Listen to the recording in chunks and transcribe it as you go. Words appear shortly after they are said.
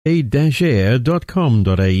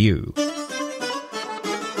j-air.com.au.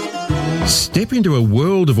 Step into a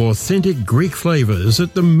world of authentic Greek flavours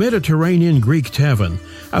at the Mediterranean Greek Tavern,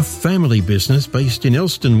 a family business based in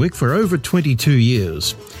Elsternwick for over 22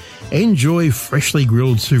 years. Enjoy freshly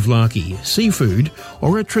grilled souvlaki, seafood,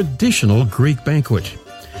 or a traditional Greek banquet.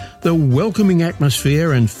 The welcoming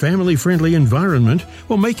atmosphere and family-friendly environment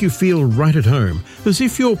will make you feel right at home, as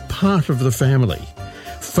if you're part of the family.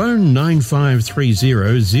 Phone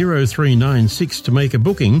 9530-0396 to make a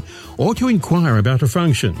booking or to inquire about a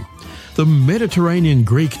function. The Mediterranean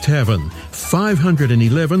Greek Tavern,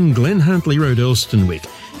 511 Glen Huntley Road, Elsternwick.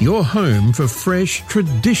 Your home for fresh,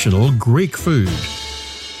 traditional Greek food.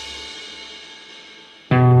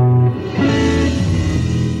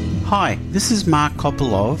 Hi, this is Mark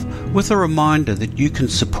Kopolov with a reminder that you can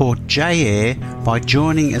support J-Air by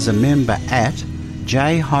joining as a member at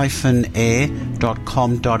j-air.com.au.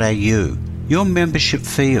 Your membership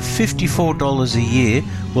fee of $54 a year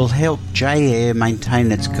will help J-Air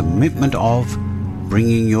maintain its commitment of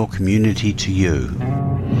bringing your community to you.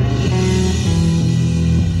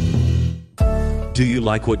 Do you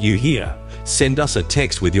like what you hear? Send us a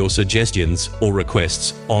text with your suggestions or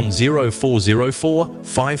requests on 0404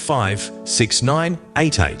 55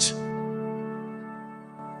 6988.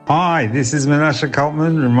 Hi, this is Menashe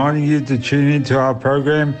Kaltman reminding you to tune into our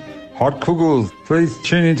program Hot Kugels. Please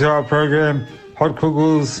tune into our program Hot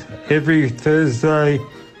Kugels every Thursday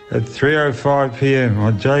at 3:05 p.m.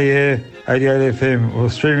 on J-Air 88 FM or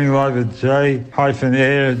streaming live at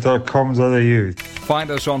j-air.com.au.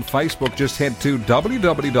 Find us on Facebook. Just head to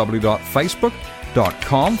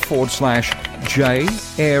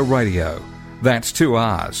www.facebook.com/J-Air Radio. That's 2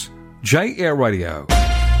 R's. J-Air Radio.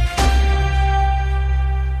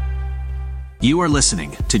 You are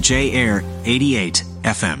listening to J-Air 88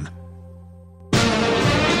 FM.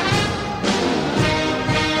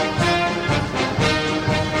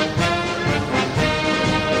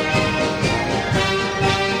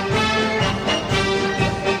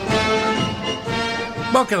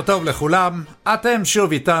 בוקר טוב לכולם, אתם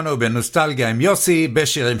שוב איתנו בנוסטלגיה עם יוסי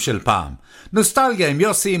בשירים של פעם. נוסטלגיה עם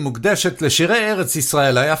יוסי מוקדשת לשירי ארץ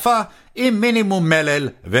ישראל היפה עם מינימום מלל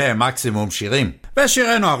ומקסימום שירים.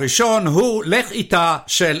 ושירנו הראשון הוא לך איתה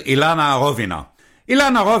של אילנה רובינה.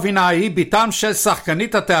 אילנה רובינה היא ביתם של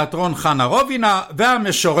שחקנית התיאטרון חנה רובינה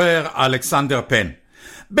והמשורר אלכסנדר פן.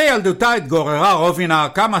 בילדותה התגוררה רובינה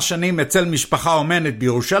כמה שנים אצל משפחה אומנת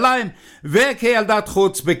בירושלים וכילדת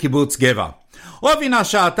חוץ בקיבוץ גבע. רובינה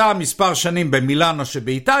שעתה מספר שנים במילאנו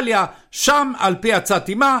שבאיטליה, שם על פי עצת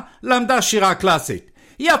אמה למדה שירה קלאסית.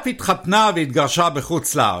 היא אף התחתנה והתגרשה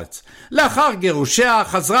בחוץ לארץ. לאחר גירושיה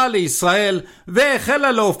חזרה לישראל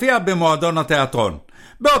והחלה להופיע במועדון התיאטרון.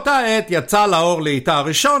 באותה עת יצא לאור לאיתה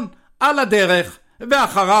הראשון, על הדרך,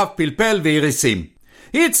 ואחריו פלפל ואיריסים.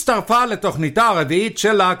 היא הצטרפה לתוכניתה הרביעית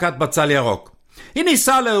של להקת בצל ירוק. היא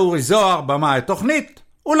ניסה לאורי זוהר במה את תוכנית,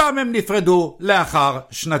 אולם הם נפרדו לאחר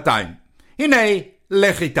שנתיים. הנה,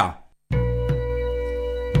 לך איתה.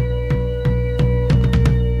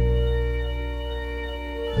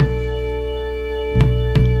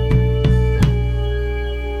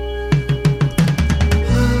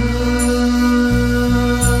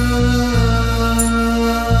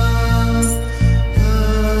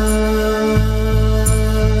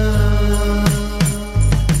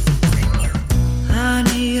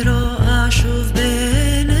 אני רואה שוב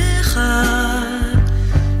בעיניך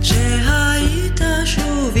שהיית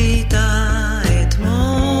שובי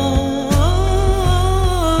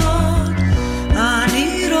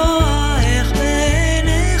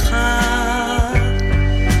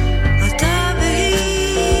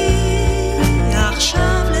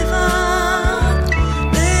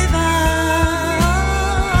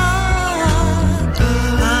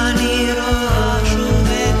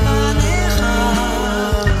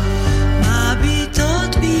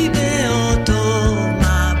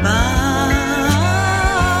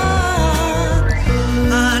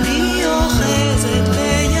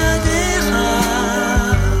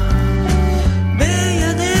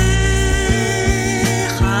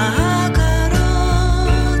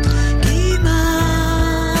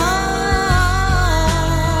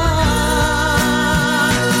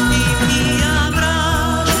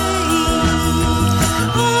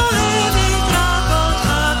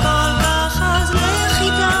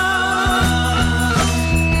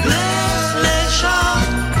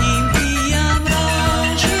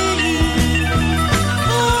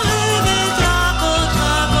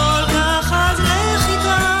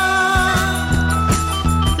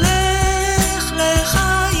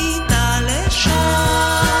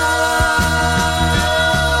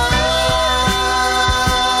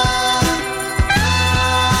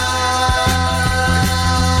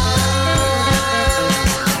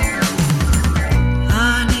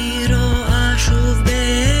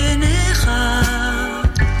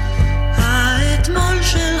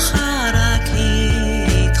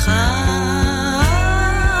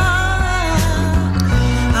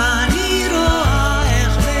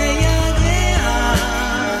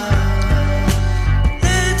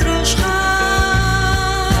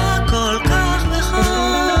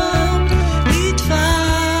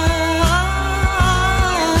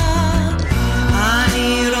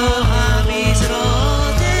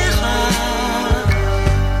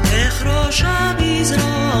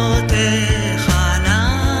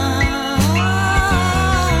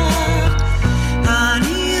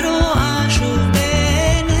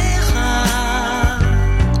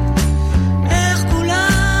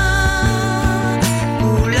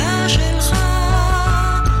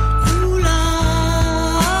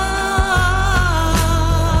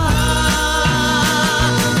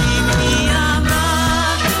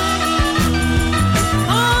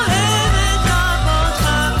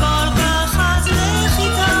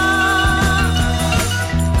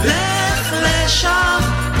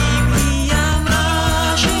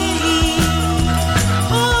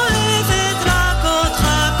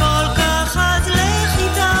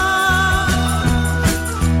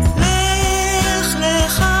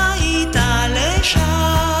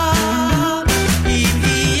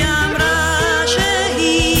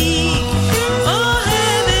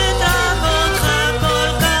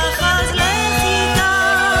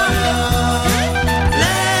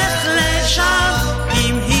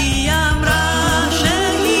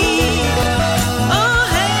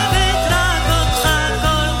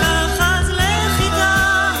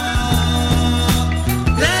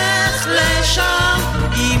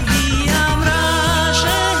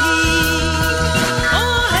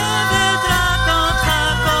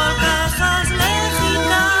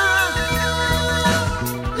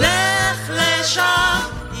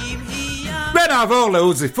נעבור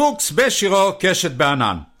לעוזי פוקס בשירו קשת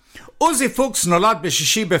בענן. עוזי פוקס נולד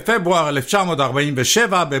ב-6 בפברואר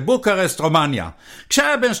 1947 בבוקרשט, רומניה.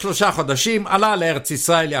 כשהיה בן 3 חודשים עלה לארץ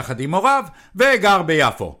ישראל יחד עם הוריו וגר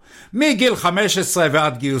ביפו. מגיל 15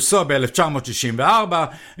 ועד גיוסו ב-1964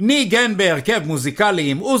 ניגן בהרכב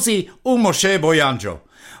מוזיקלי עם עוזי ומשה בויאנג'ו.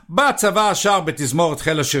 בצבא שר בתזמורת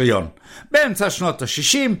חיל השריון. באמצע שנות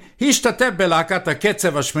ה-60 השתתף בלהקת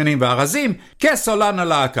הקצב השמנים והרזים כסולן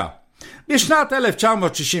הלהקה. בשנת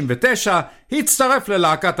 1969 הצטרף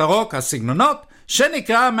ללהקת הרוק הסגנונות,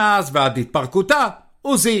 שנקראה מאז ועד התפרקותה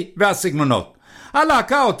עוזי והסגנונות.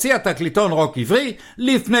 הלהקה הוציאה תקליטון רוק עברי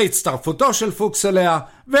לפני הצטרפותו של פוקס אליה,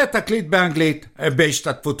 ותקליט באנגלית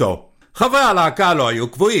בהשתתפותו. חברי הלהקה לא היו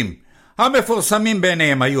קבועים. המפורסמים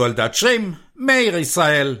ביניהם היו אלדד שרים, מאיר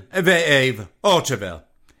ישראל ואייב אורצ'בר.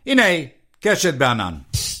 הנה קשת בענן.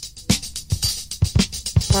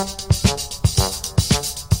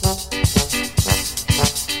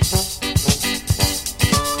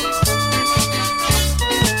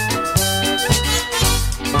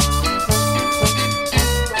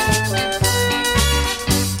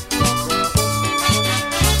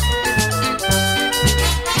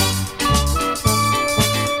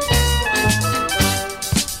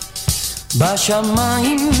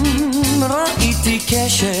 בשמיים ראיתי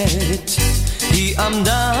קשת, היא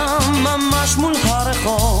עמדה ממש מול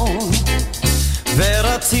הרחוב,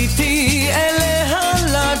 ורציתי אליה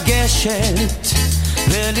לגשת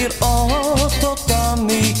ולראות אותה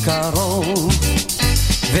מקרוב.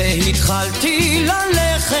 והתחלתי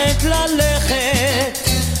ללכת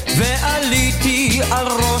ועליתי על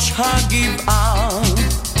ראש הגבעה,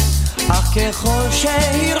 אך ככל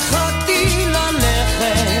שהרחקתי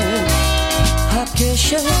ללכת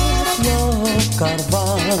הקשת לא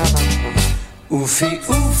קרבה. אופי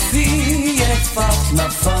אופי יפת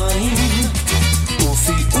כנפיים,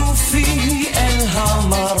 אופי אל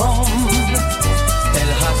המרום,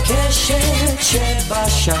 אל הקשת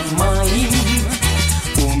שבשמיים,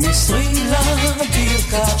 ומסרי לה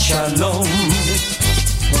ברכת שלום.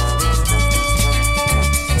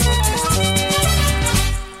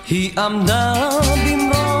 היא עמדה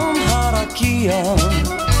במרום הרקיע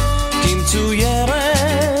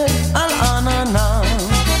כמצוירת על עננה,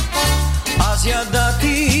 אז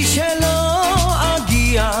ידעתי שלא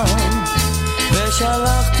אגיע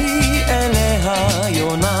ושלחתי אליה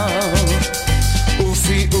יונה.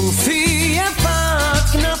 אופי יפת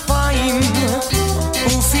כנפיים,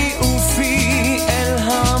 אופי אל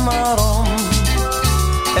המרום,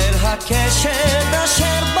 אל הקשת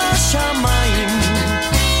אשר בשמיים,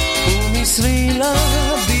 ומסרי לה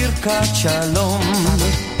ברכת שלום.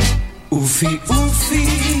 אופי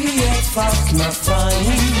יפת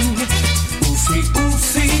כנפיים,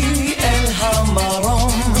 אופי אל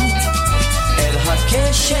המרום, אל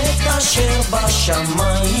הקשת אשר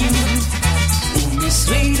בשמיים,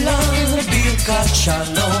 ומסרי לה ברכת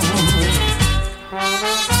שלום.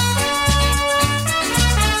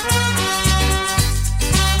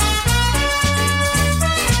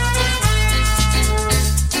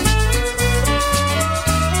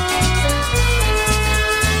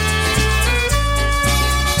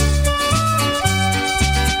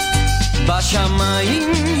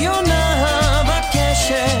 בשמיים יונה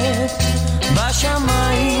בקשת,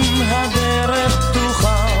 בשמיים הדרך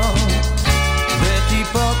פתוחה,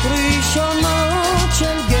 בטיפות ראשונות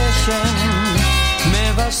של גשם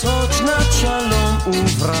מבשרות שנת שלום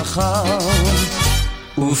וברכה.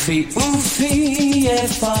 אופי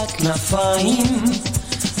יפת כנפיים,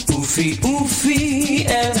 אופי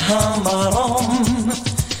אל המרום,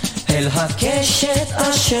 אל הקשת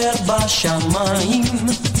אשר בשמיים,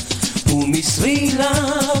 ומסרי לה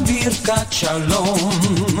ברכת שלום.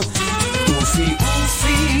 אופי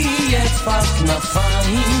יפת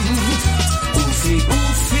כנפיים,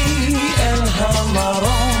 אופי אל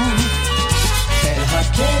המרום, אל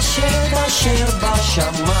הקשת אשר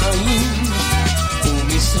בשמיים,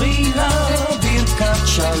 ומסרי לה ברכת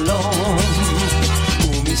שלום.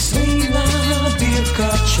 ומסרי לה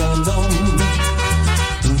ברכת שלום,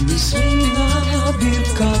 ומסרי לה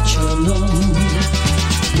ברכת שלום,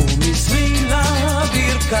 ומסרי לה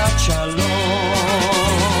ברכת שלום.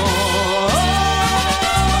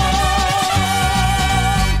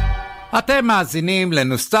 אתם מאזינים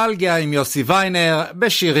לנוסטלגיה עם יוסי ויינר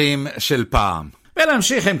בשירים של פעם.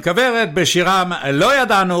 ולהמשיך עם כברת בשירם לא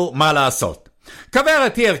ידענו מה לעשות.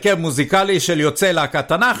 כברת היא הרכב מוזיקלי של יוצאי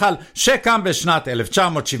להקת הנחל שקם בשנת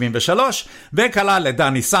 1973 וכלל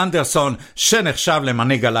לדני סנדרסון שנחשב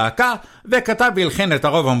למנהיג הלהקה וכתב והלחין את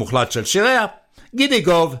הרוב המוחלט של שיריה, גידי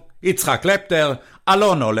גוב, יצחק קלפטר,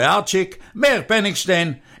 אלון אולה ארצ'יק, מאיר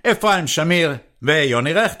פניגשטיין, אפרים שמיר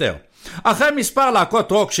ויוני רכטר. אחרי מספר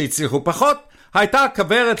להקות רוק שהצליחו פחות, הייתה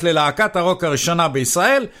כברת ללהקת הרוק הראשונה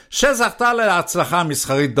בישראל, שזכתה להצלחה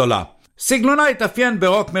מסחרית גדולה. סגנונה התאפיין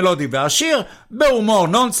ברוק מלודי ועשיר, בהומור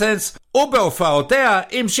נונסנס, ובהופעותיה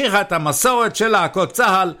המשיכה את המסורת של להקות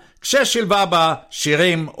צהל, כששילבה בה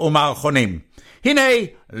שירים ומערכונים. הנה,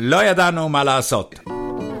 לא ידענו מה לעשות.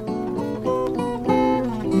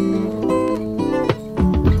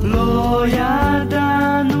 לא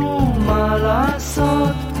ידענו מה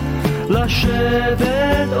לעשות,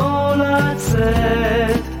 לשבת או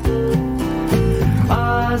לצאת,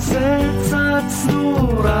 אז הצצנו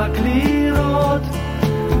רק לראות,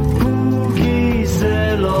 בוגי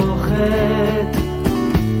זה לא חטא,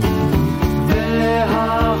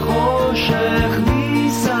 והחושך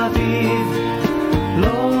מסביב,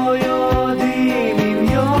 לא יודעים אם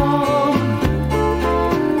יום,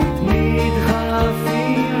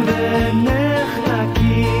 נדחפים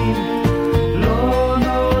ונחנקים, לא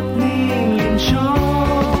נותנים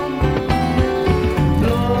לנשום,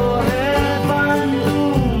 לא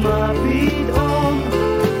הבנו מה פתאום,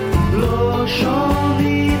 לא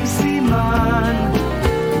שומעים סימן,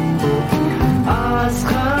 אז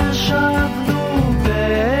חשבנו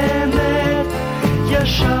באמת,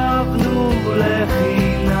 ישבנו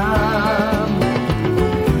לחינם,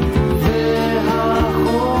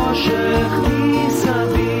 והחושך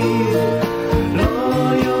מסביב, לא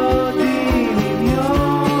יודעים אם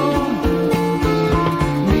יום,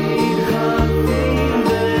 נדחפים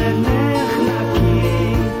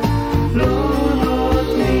ונחנקים, לא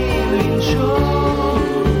נותנים לנשום,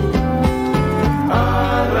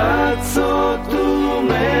 ארצות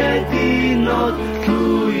ומדינות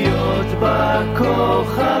תלויות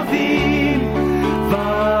בכוכבים,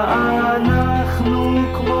 ואנחנו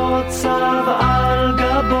כמו צב על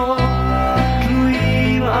גבו,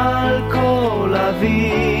 תלויים על כל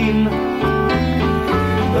אבים,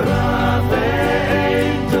 רב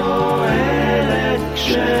ואין תועלת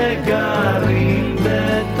כשגרים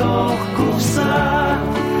בתוך קופסה,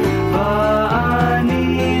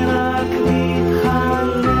 ואני רק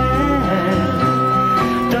מתחנן,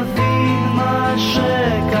 תבין מה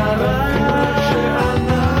שקרה,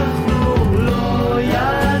 שאנחנו לא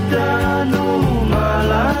ידענו מה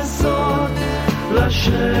לעשות,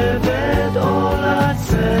 לשבת או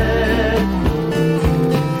לצאת,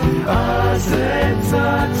 אז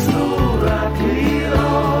הצצנו רק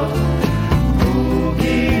לראות,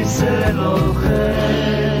 בוגי זה לא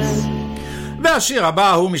חץ. והשיר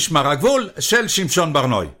הבא הוא משמר הגבול של שמשון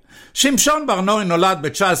ברנוי. שמשון ברנוי נולד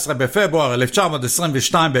ב-19 בפברואר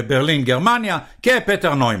 1922 בברלין, גרמניה,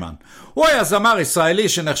 כפטר נוימן. הוא היה זמר ישראלי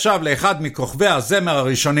שנחשב לאחד מכוכבי הזמר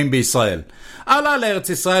הראשונים בישראל. עלה לארץ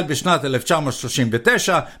ישראל בשנת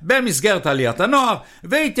 1939 במסגרת עליית הנוער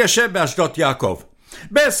והתיישב באשדות יעקב.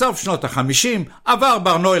 בסוף שנות ה-50 עבר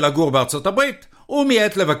ברנוי לגור בארצות הברית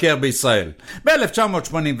ומיעט לבקר בישראל.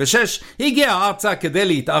 ב-1986 הגיע ארצה כדי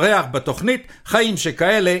להתארח בתוכנית חיים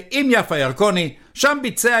שכאלה עם יפה ירקוני, שם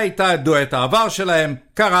ביצע איתה את דואט העבר שלהם,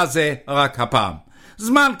 קרה זה רק הפעם.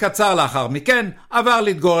 זמן קצר לאחר מכן עבר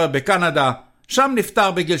להתגורר בקנדה, שם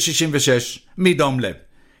נפטר בגיל 66 מדום לב.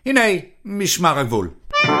 הנה משמר הגבול.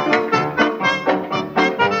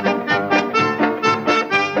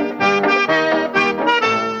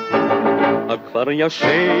 הכפר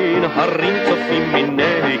ישן, הרים צופים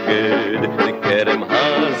מנגד, בקרם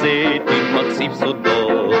הזיתים מקציב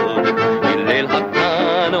סודות, מליל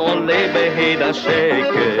הקן עולה בהד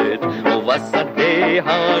השקט, ובשדה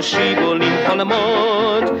השיגולים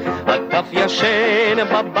חולמות, הכף ישן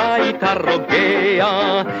בבית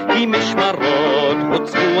הרוגע, כי משמרות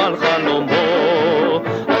הוצאו על חלומו,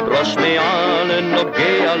 הראש מעל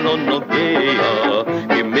נוגע לא נוגע,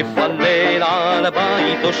 כי מפלל על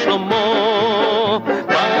ביתו שלמה.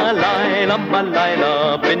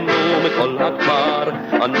 בלילה בנו מכל הכפר,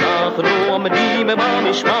 אנחנו עומדים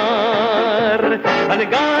במשמר, על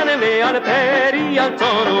גן ועל פרי, על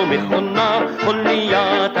צאן ומכונה,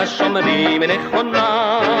 חוליית השומרים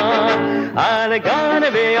נכונה. על גן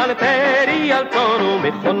ועל פרי, על צאן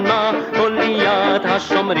ומכונה, חוליית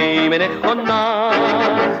השומרים נכונה.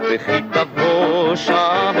 וכי תבוא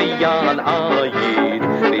שביע על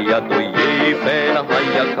עין, ביד אויב אל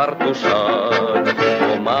היקר תושת,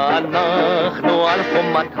 ומה אנחנו על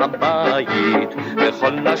חומת הבית,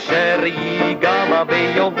 וכל אשר ייגע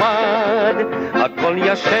ביובד, הכל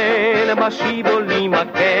ישן בשיבולים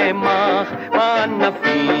הקמח,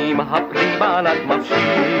 בענפים הפרי בלט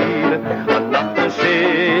מבשיל. אנחנו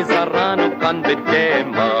שזרענו כאן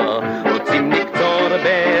בדמע, רוצים לקצור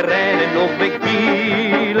ברננו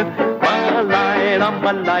בגיל, בלילה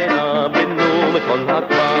בלילה בינו מכל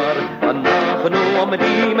הכפר אנחנו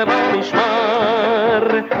עומדים במשמר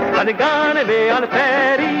על גן ועל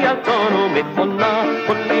פרי על צאן ומכונה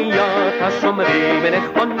חוליית השומרים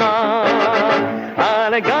נכונה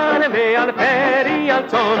על גן ועל פרי על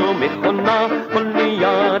צאן ומכונה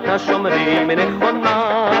חוליית השומרים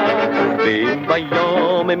נכונה ואם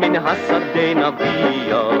ביום מן השדה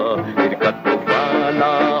נביע נרקד טובה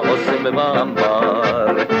לאוסם ואמבר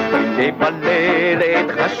הנה בליל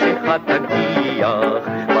את חשכה תגיח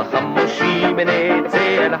בחמושים נצא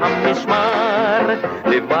אל המשמר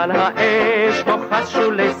לבל האש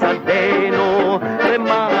תוחשו לשדנו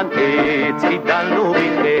למען עץ גידלנו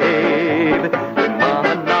בכאב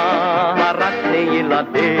למען נהרת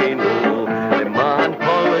לילדינו למען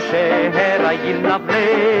כל שהרה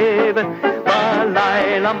ילבלב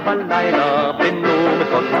בלילה בינו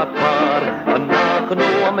מכל הכפר אנחנו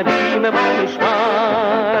עומדים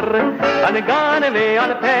במשמר על גן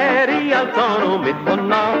ועל פרי על צאן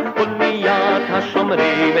ומכונה חוליית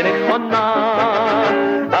השומרים נכונה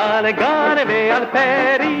על גן ועל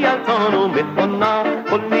פרי על צאן ומכונה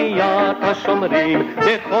חוליית השומרים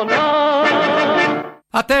נכונה.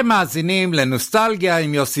 אתם מאזינים לנוסטלגיה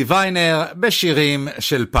עם יוסי ויינר בשירים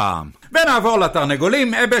של פעם. ונעבור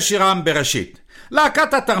לתרנגולים בשירם בראשית.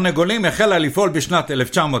 להקת התרנגולים החלה לפעול בשנת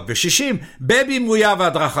 1960 בבימויה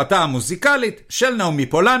והדרכתה המוזיקלית של נעמי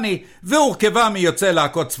פולני והורכבה מיוצאי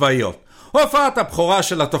להקות צבאיות. הופעת הבכורה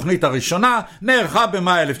של התוכנית הראשונה נערכה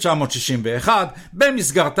במאי 1961,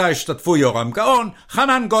 במסגרתה השתתפו יורם גאון,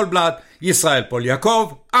 חנן גולדבלט, ישראל פול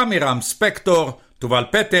יעקב, אמירם ספקטור, תובל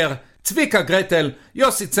פטר, צביקה גרטל,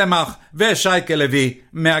 יוסי צמח ושייקה לוי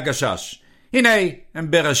מהגשש. הנה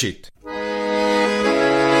הם בראשית.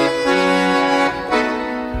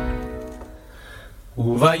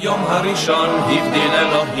 וביום הראשון הבדיל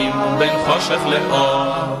אלוהים בין חושך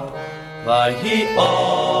לאור ויהי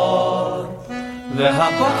אור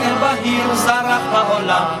והבוקר בהיר זרח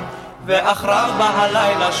בעולם ואחריו בא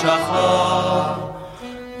הלילה שחור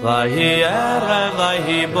ויהי ערב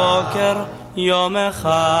ויהי בוקר יום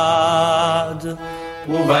אחד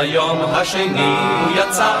וביום השני הוא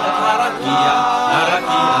יצר את הרקיע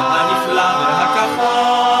הנפלא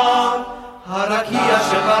והכחול הרקיע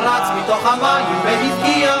שפרץ מתוך המים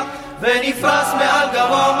והבקיע ונפרס מעל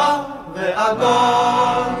גבוה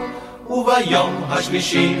ועגול וביום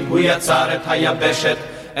השלישי הוא יצר את היבשת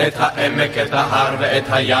את העמק את ההר ואת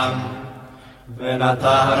הים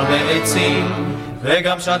ונטר בעצים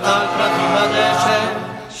וגם שתל פרטים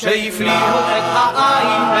בדשא שהפליאו את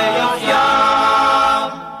העין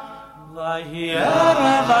ויחיים ויהי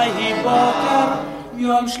ערב ויהי בוקר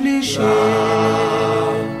יום שלישי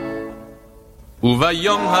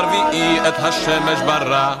וביום הרביעי את השמש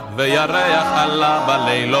ברא וירח עלה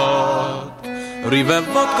בלילות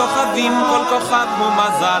רבבות כוכבים כל כוכב הוא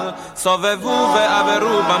מזל סובבו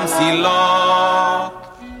ועברו במסילות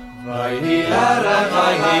ויהי ערב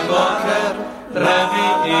ויהי בוקר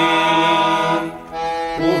רביעי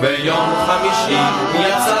וביום חמישי הוא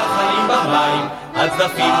יצר חיים במים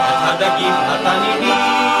הצדפים את הדגים התנינים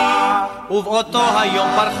ובאותו היום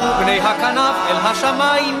פרחו בני הכנף אל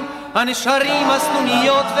השמיים הנשרים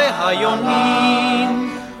הסנוניות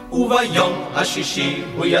והיונים וביום השישי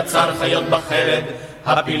הוא יצר חיות בחרד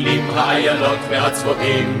הפילים האיילות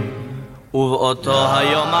והצבועים ובאותו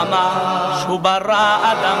היום ממש הוא ברא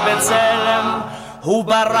אדם בצלם הוא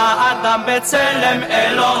ברא אדם בצלם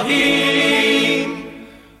אלוהים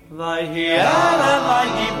ויהי ערב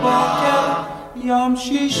ויהי בוקר יום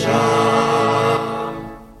שישי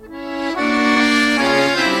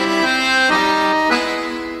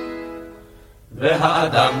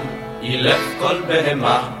והאדם אילף כל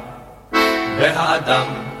בהמה והאדם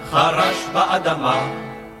חרש באדמה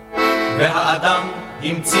והאדם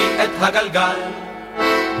המציא את הגלגל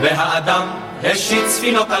והאדם השיט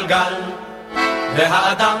ספינות על גל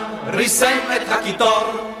והאדם ריסם את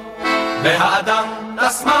הקיטור והאדם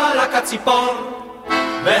טס מעלה כציפור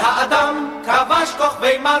והאדם כבש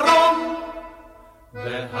כוכבי מרום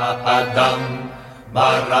והאדם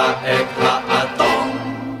ברא את האטום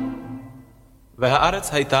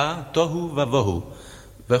והארץ הייתה תוהו ובוהו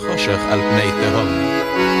וחושך על פני תהום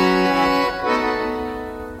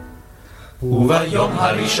וביום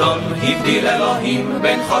הראשון הבדיל אלוהים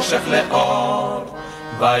בין חושך לאור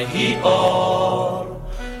ויהי אור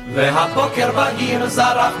והבוקר בהיר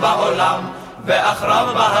זרח בעולם ואחריו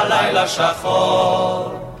בא הלילה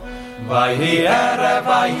שחור ויהי ערב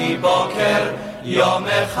ויהי בוקר יום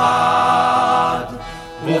אחד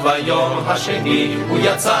וביום השני הוא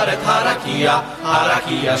יצר את הרקיע,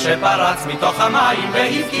 הרקיע שפרץ מתוך המים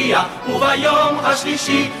והבקיע. וביום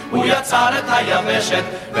השלישי הוא יצר את היבשת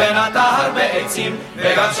ונטע בעצים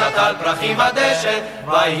וגם שתל פרחים בדשא.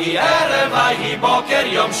 ויהי ערב ויהי בוקר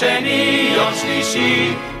יום שני יום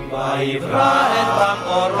שלישי, ויברא את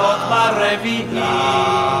המאורות ברביעי.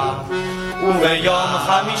 וביום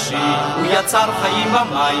חמישי הוא יצר חיים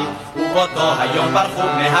במים, ובאותו היום ברחו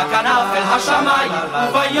מהכנף אל השמיים.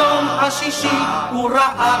 וביום השישי הוא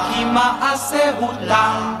ראה כי מעשהו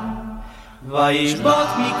תם, וישבות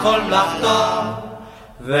מכל מלאכתו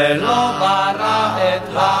ולא ברא את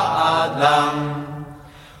האדם.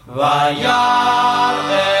 וירא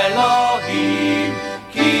אלוהים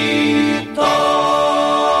כי טוב.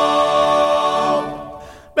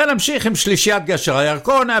 ונמשיך עם שלישיית גשר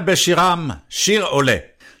הירקון בשירם שיר עולה.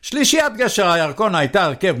 שלישיית גשר הירקון הייתה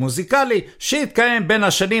הרכב מוזיקלי שהתקיים בין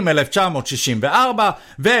השנים 1964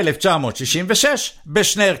 ו-1966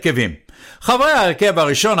 בשני הרכבים. חברי ההרכב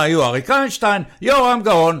הראשון היו אריק איינשטיין, יורם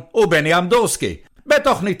גאון ובני אמדורסקי.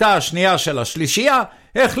 בתוכניתה השנייה של השלישייה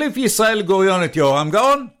החליף ישראל גוריון את יורם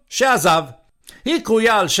גאון שעזב. היא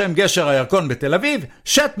קרויה על שם גשר הירקון בתל אביב,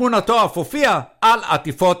 שתמונתו אף הופיעה על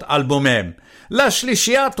עטיפות אלבומיהם.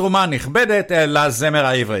 לשלישייה תרומה נכבדת לזמר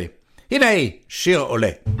העברי. הנה היא, שיר עולה.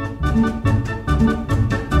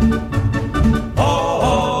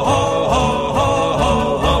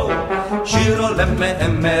 שיר עולה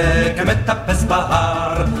מעמק מטפס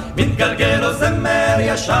בהר, מתגלגל לו זמר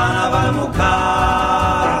ישן אבל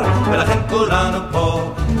מוכר, ולכן כולנו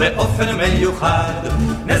פה באופן מיוחד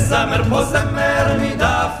נזמר פה זמר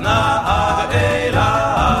מדפנה עד אילת.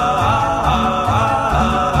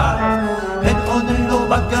 את עודנו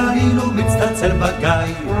בגליל ומצטלצל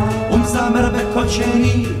בגיא ומזמר בקול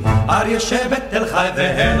שני אריה שבט תל חי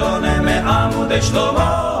והלונה מעמודי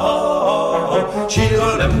שלמה. שיר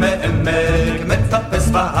עולה מעמק מטפס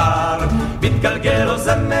בהר, מתגלגל לו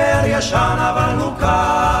זמר ישן אבל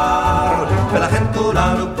מוכר, ולכן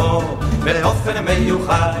כולנו פה באופן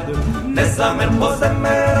מיוחד נזמר פה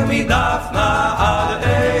זמר מדפנה עד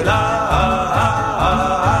אילת.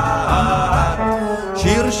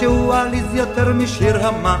 שיר שהוא עליז יותר משיר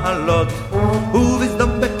המעלות,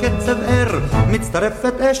 ובסדום בקצב ער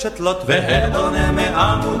מצטרפת אשת לוט והלונה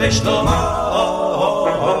מעמודי שלמה.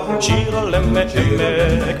 שיר עולה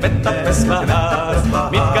מעמק מטפס בהר,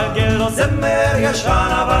 מתגלגל לו זמר ישן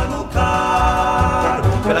אבל מוכר,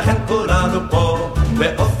 ולכן כולנו פה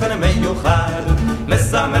באופן מיוחד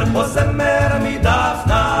נזמר פה זמר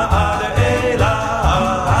מדפנה עד אילת.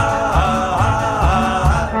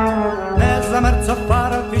 נזמר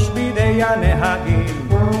צופר כביש בידי הנהגים,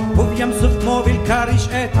 ובים סוף מוביל קריש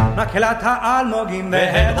את מקהלת האלמוגים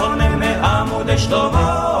והעונה מעמודי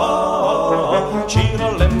שלמה. שיר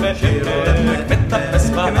עולה מעמק מטפס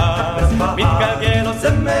בהר, מתגלגל לו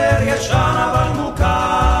זמר ישן אבל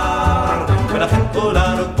מוכר, ולכן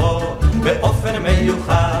כולנו פה באופן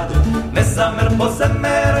מיוחד נזמר פה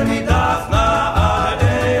זמר מדפנה עד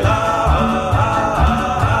אילת.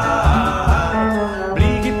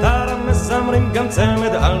 בלי גיטרה מזמרים גם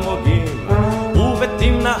צמד אלמוגים,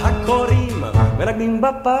 ובתמנה הקוראים מנגנים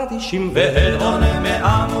בפטישים והעונה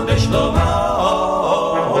מעמודי שלמה.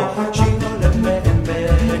 שיר עולה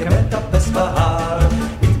מעמק מטפס בהר,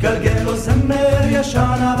 מתגלגל לו זמר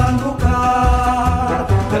ישן אבל מוכר,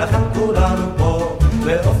 ולכן כולנו פה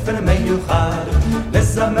באופן מיוחד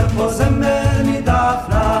נזמר פה זמר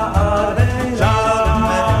מדפנה עד אילת.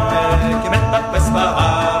 מטפס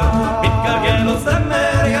בהר, מתגלגל לו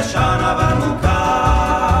זמר ישן אבל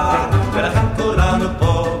מוכר, ולכן כולנו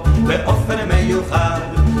פה באופן מיוחד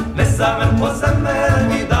נזמר פה זמר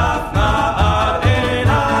מדפנה עד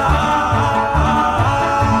אילת.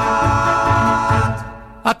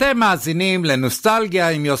 אתם מאזינים לנוסטלגיה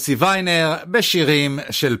עם יוסי ויינר בשירים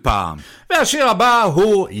של פעם. והשיר הבא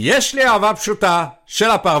הוא יש לי אהבה פשוטה של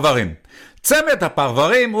הפרברים. צמד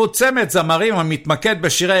הפרברים הוא צמד זמרים המתמקד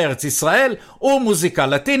בשירי ארץ ישראל ומוזיקה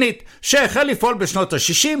לטינית שהחל לפעול בשנות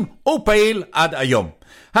ה-60 ופעיל עד היום.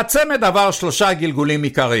 הצמד עבר 3 גלגולים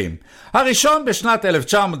עיקריים. הראשון בשנת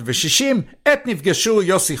 1960 עת נפגשו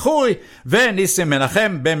יוסי חורי וניסים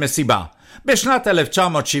מנחם במסיבה. בשנת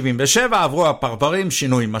 1977 עברו הפרברים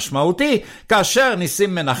שינוי משמעותי כאשר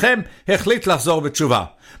ניסים מנחם החליט לחזור בתשובה.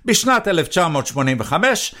 בשנת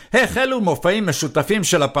 1985 החלו מופעים משותפים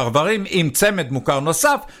של הפרברים עם צמד מוכר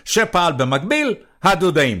נוסף שפעל במקביל,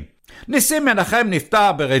 הדודאים. ניסים מנחם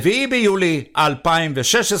נפטר ב4 ביולי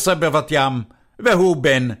 2016 בבת ים והוא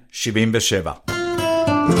בן 77.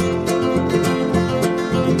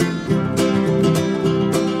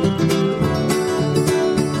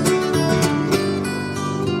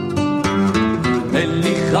 אין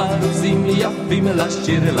לי יפים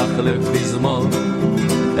לשיר לך לפזמון,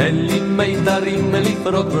 אין לי מיתרים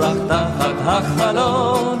לפרוק לך תחת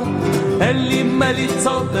החלון, אין לי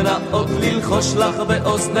מליצות רעות ללחוש לך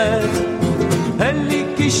באוזנך, אין לי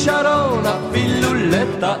כישרון אפילו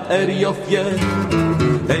לתאר יופייך,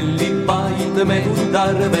 אין לי בית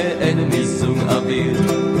מהודר ואין מיזוג אוויר,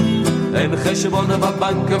 אין חשבון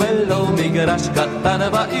בבנק ולא מגרש קטן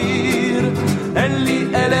בעיר, אין לי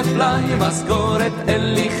 1,000 משכורת,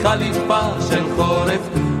 אין לי חליפה של חורף,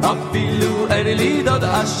 אפילו אין לי דוד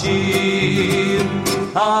עשיר,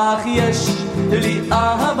 אך יש לי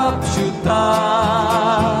אהבה פשוטה,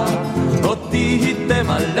 אותי היא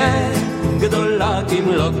תמלא גדולה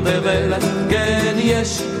כמלות תבל, כן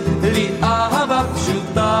יש לי אהבה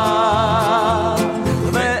פשוטה,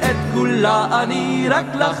 ואת כולה אני רק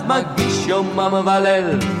לך מגיש יומם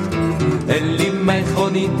וליל, אין לי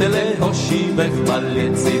מכונית להושיבך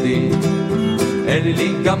לצידי, אין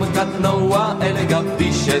לי גם קטנוע אל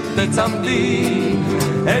גבי שתצמדי,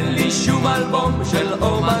 אין לי שום אלבום של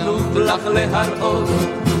אומנות לך להראות,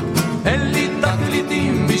 אין לי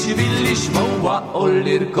תקליטים בשביל לשמוע או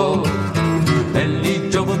לרקוד, אין לי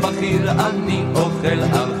ג'וב בכיר, אני אוכל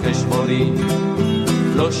על חשבוני,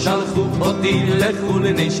 לא שלחו אותי לחול,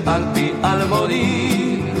 נשארתי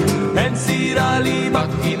אלמוני, אין סירה לי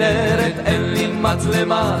בכנרת, אין לי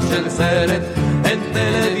מצלמה של סרט, אין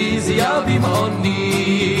טלוויזיה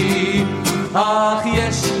במעוני, אך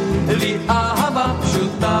יש לי אהבה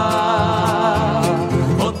פשוטה,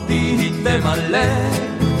 אותי היא תמלא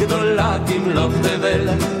גדולה כמלות תבל,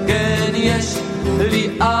 כן יש לי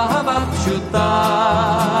אהבה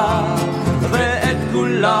פשוטה, ואת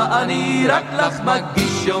כולה אני רק לך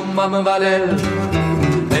מגיש יומם וליל,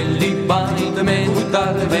 אין לי בית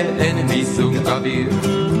מהודר ואין מיזוג אוויר,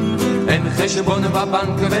 אין חשבון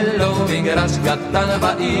בבנק ולא מגרש קטן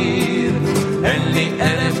בעיר, אין לי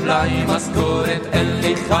 1,000 משכורת, אין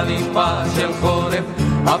לי חליפה של חורף,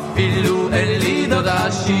 אפילו אין לי דוד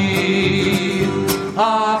עשיר,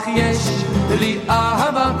 אך יש לי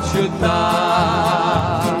אהבה פשוטה,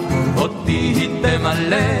 אותי היא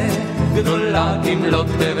תמלא גדולה כמלות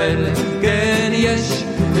תבל, כן יש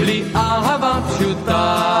לי אהבה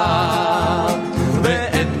פשוטה,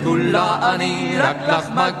 ואת כולה אני רק לך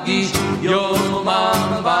מגיש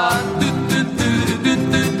יומם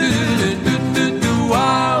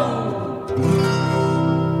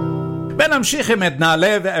ונמשיך עם עדנה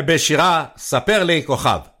לב בשירה ספר לי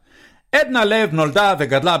כוכב. עדנה לב נולדה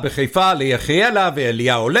וגדלה בחיפה ליחיאלה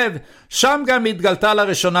ואליהו לב, שם גם התגלתה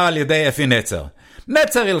לראשונה על ידי אפי נצר.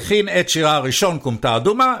 נצר הלחין את שירה הראשון קומתה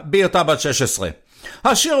אדומה בהיותה בת 16.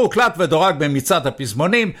 השיר הוקלט ודורג במצעד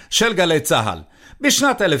הפזמונים של גלי צהל.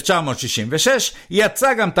 בשנת 1966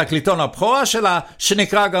 יצא גם תקליטון הבכורה שלה,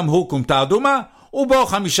 שנקרא גם הוא קומתה אדומה, ובו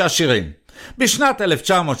 5 שירים. בשנת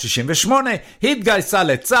 1968 התגייסה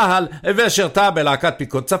לצהל ושרתה בלהקת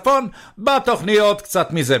פיקוד צפון, בתוכניות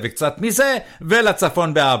קצת מזה וקצת מזה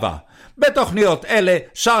ולצפון באהבה. בתוכניות אלה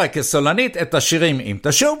שרה כסולנית את השירים אם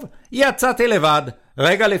תשוב, יצאתי לבד,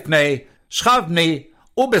 רגע לפני, שכב בני,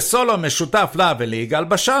 ובסולו משותף לה וליגאל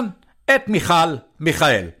בשן, את מיכל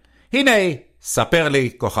מיכאל. הנה, ספר לי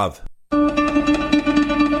כוכב.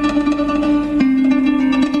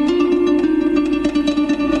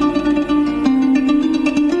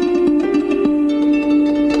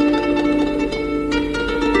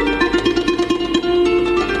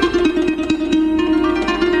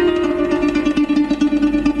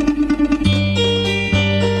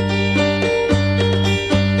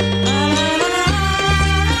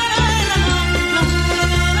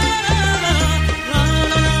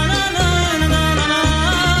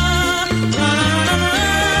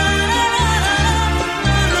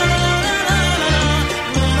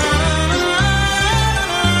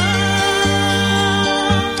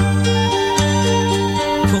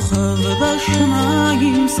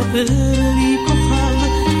 ספר לי כוכב,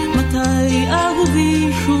 מתי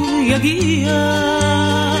אהובי שוב יגיע,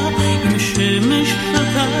 עם שמש של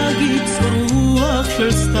תגיץ ורוח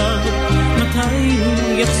של סתיו, מתי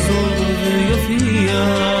הוא יחזור ויופיע.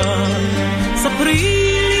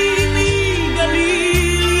 ספרי לי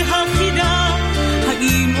מגליל החידה,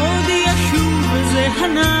 האם עוד ישוב זה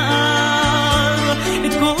הנער,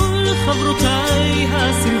 את כל חברותיי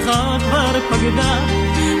השמחה כבר פגדה,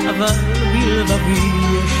 אבל בלבבי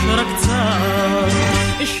יש רק צער.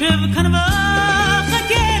 אשב כאן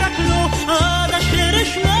וחכה רק לו, עד אשר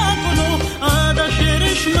אשמע קולו, עד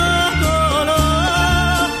אשר אשמע קולו.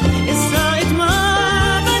 אשא את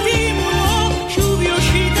מבטי מולו, שוב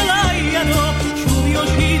יושיט אליי ידו, שוב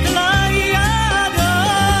יושיט אליי ידו.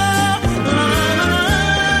 לה לה לה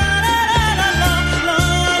לה לה לה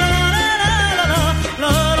לה לה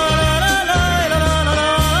לה לה לה לה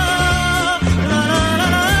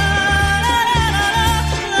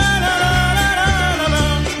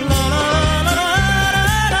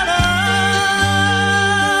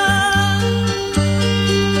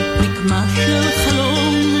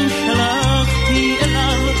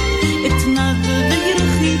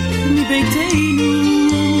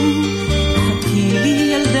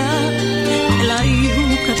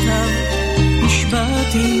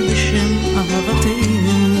אותי בשם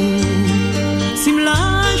אהבתנו.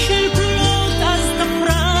 סמלה של פלוט אז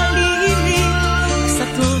תפרה לי אמי,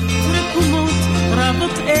 קסתות רקומות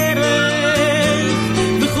רבות ערך,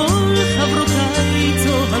 וכל חברותיי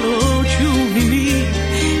צוהלות שוב אמי,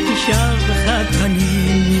 תשב אחד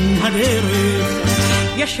פנים מן הדרך.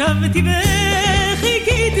 ישבתי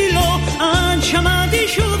וחיכיתי לו, עד שמעתי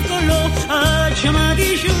שוב קולו, עד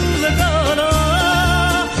שמעתי שוב קולו.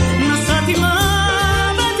 נסעתי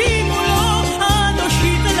מבטי מולו, עד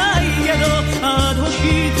הושיט אליי ידו, עד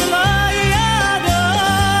הושיט אליי ידו.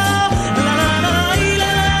 לה לה לה לה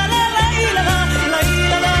לה לה לה לה לה לה לה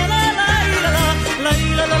לה לה לה.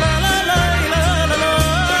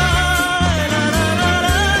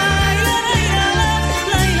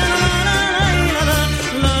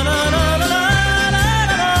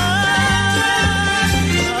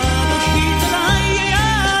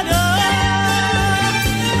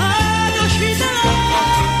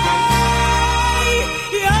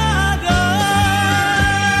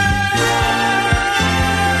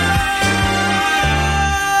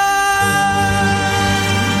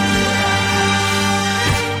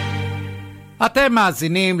 אתם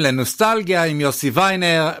מאזינים לנוסטלגיה עם יוסי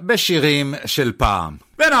ויינר בשירים של פעם.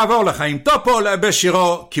 ונעבור לחיים טופול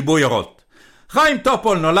בשירו כיבוי אורות. חיים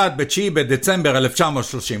טופול נולד ב-9 בדצמבר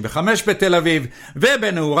 1935 בתל אביב,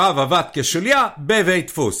 ובנעוריו עבד כשוליה בבית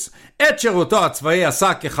דפוס. את שירותו הצבאי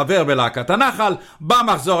עשה כחבר בלהקת הנחל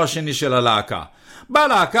במחזור השני של הלהקה.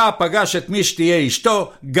 בלהקה פגש את מי שתהיה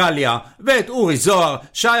אשתו, גליה, ואת אורי זוהר,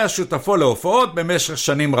 שהיה שותפו להופעות במשך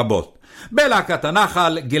שנים רבות. בלהקת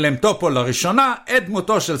הנחל גילם טופול לראשונה את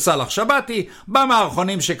דמותו של סלח שבתי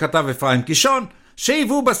במערכונים שכתב אפרים קישון,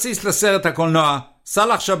 שהיוו בסיס לסרט הקולנוע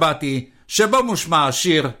סלח שבתי, שבו מושמע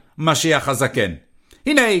השיר משיח הזקן.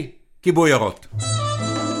 הנה כיבוי אורות.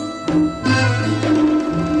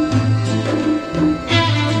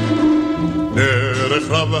 דרך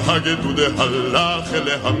רב הגדוד הלך אל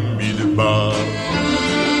המדבר,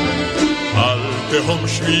 על תהום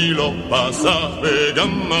שבילו פסח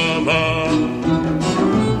וגם עבר,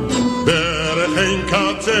 דרך אין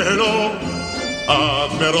קצה לו עד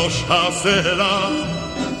מראש הסלע,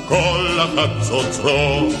 כל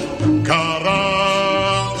החצוצרו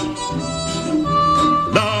קרא,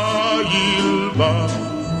 ליל בא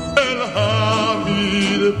אל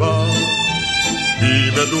המדבר,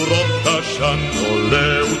 במדורות עשן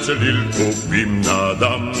עולה וצליל קופים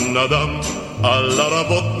נדם נדם, על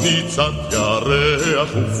הרבות ניצת ירח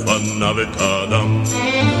ופנה וקדם.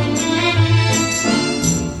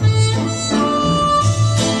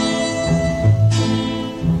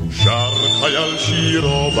 שר חייל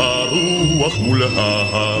שירו ברוח מול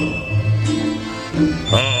ההר,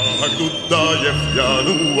 הגדוד עייף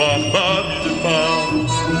ינוח במדבר,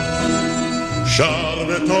 שר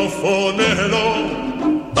וטוף עונה לו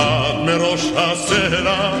עד מראש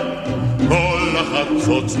הסלע, כל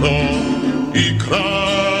החצוצרו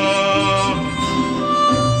יקרא,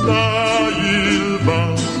 ליל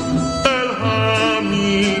בא אל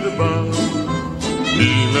המדבר,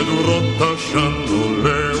 ממדורות עשן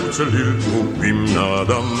עולה וצליל קופים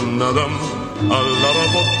נדם נדם, על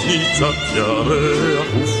הרבות ניצת ירח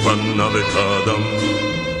ופנה וקדם.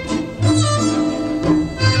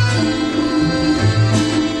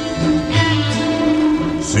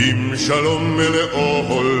 שים שלום מלאו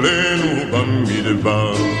הולנו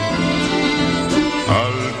במדבר,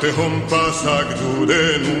 על תהום פסק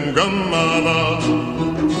גדודנו גם עבר,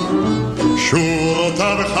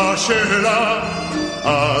 שורותיו חשלה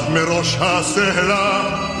עד מראש הסלע,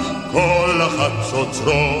 כל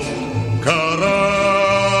החצוצרו קרא,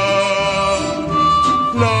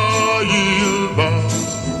 ליל בא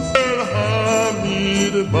אל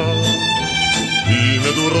המדבר,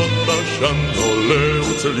 ממדורות עשן עולה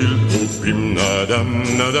וצליל קופים נדם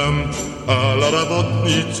נדם, על הרבות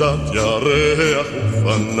ניצת ירח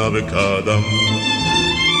ופנה וקדם,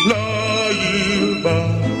 ליל בא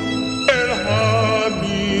אל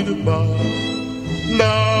המדבר,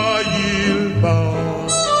 ליל בא.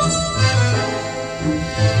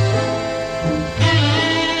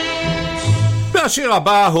 והשיר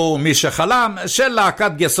הבא הוא מי שחלם של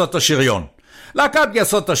להקת גייסות השריון. להקת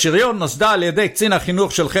גייסות השריון נוסדה על ידי קצין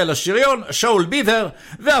החינוך של חיל השריון, שאול ביבר,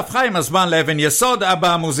 והפכה עם הזמן לאבן יסוד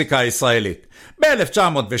במוזיקה הישראלית.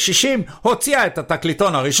 ב-1960 הוציאה את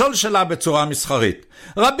התקליטון הראשון שלה בצורה מסחרית.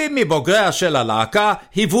 רבים מבוגריה של הלהקה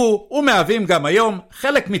היוו ומהווים גם היום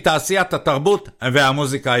חלק מתעשיית התרבות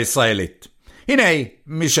והמוזיקה הישראלית. הנה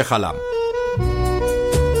מי שחלם.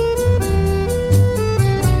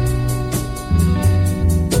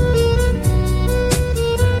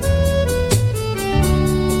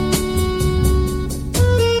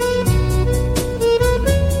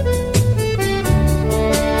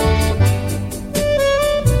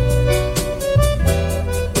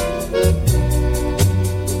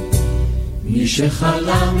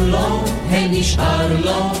 שחלם לו, נשאר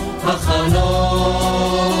לו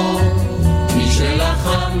החלום. מי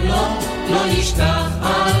שלחם לו, לא ישכח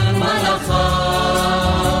על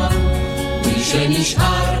מלאכיו. מי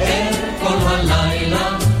שנשאר ער כל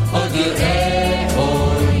הלילה, עוד יראה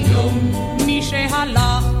אור יום. מי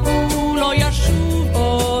שהלך הוא לא ישוב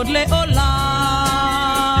עוד לעולם.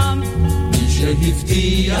 מי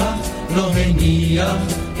שהבטיח לא הניח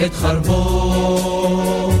את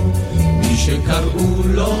חרבו. מי שקראו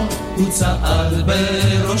לו הוא צעד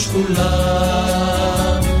בראש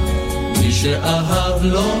כולם. מי שאהב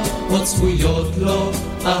לו עוד צפויות לו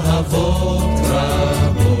אהבות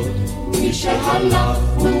רבות. מי שהלך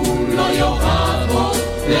הוא לא יאהב עוד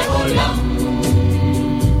לעולם.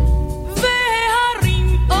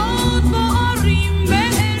 וההרים עוד בוערים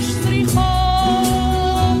באש זריחות,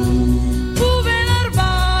 ובין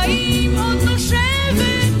ארבעים עוד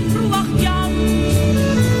נושבת רוח ים.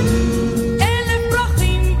 אלף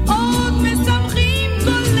פרחים עוד משמחים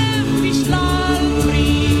כל לב בשלל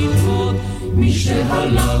פריחות. מי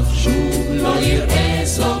שהלך שוב לא יראה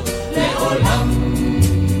זאת לעולם.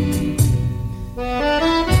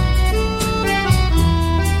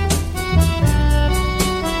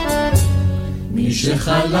 מי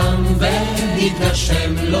שחלם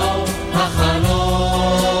והתגשם לו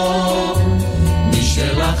החלום. מי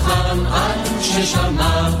שלחם עד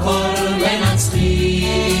ששמע קול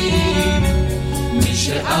מנצחים. מי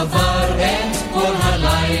שעבר את כל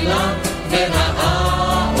הלילה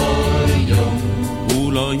וראה אור יום.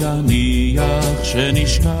 הוא לא יניח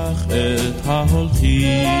שנשכח את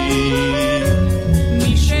ההולכים.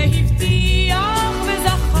 מי שהבטיח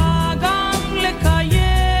וזכה גם לקיים.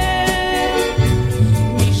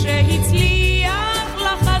 מי שהצליח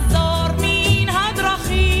לחזור מן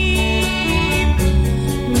הדרכים.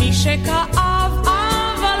 מי שכאב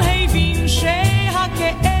אבל הבין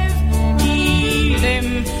שהכאב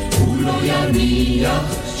אילם. הוא לא יניח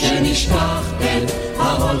שנשכח את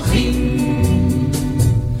ההולכים.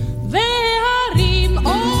 והרים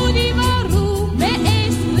עוד יבערו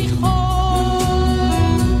באש זריחות,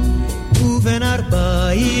 ובין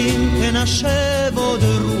ארבעים תנשב עוד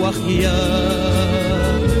רוח ים.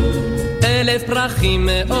 אלף פרחים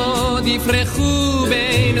מאוד יפרחו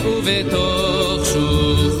בין ובתוך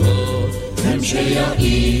שוחות. הם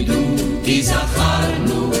שיעידו כי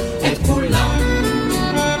זכרנו את כולם.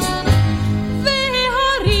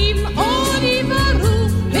 והרים עוד יבערו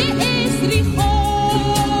באש זריחות,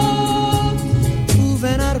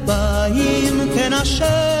 ובין ארבעים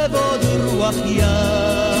תנשב עוד רוח ים.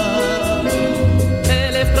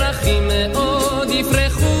 אלף פרחים מאוד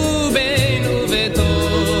יפרחו בין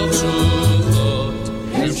ובתוך שוחות.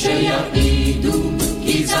 הם שיעידו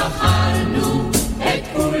כי זכרנו את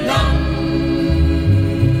כולם.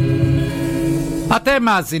 אתם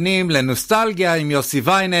מאזינים לנוסטלגיה עם יוסי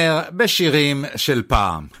ויינר בשירים של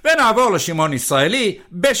פעם. ונעבור לשמעון ישראלי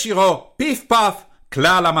בשירו פיף פף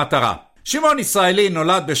כלל המטרה. שמעון ישראלי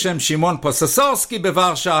נולד בשם שמעון פוססורסקי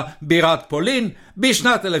בוורשה, בירת פולין,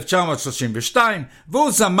 בשנת 1932,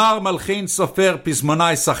 והוא זמר, מלחין, סופר,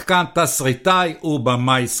 פזמונאי, שחקן, תסריטאי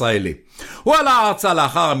ובמאי ישראלי. הוא עלה ארצה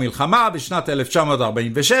לאחר המלחמה בשנת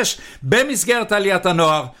 1946 במסגרת עליית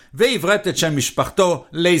הנוער, ועברת את שם משפחתו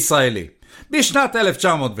לישראלי. בשנת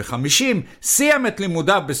 1950 סיים את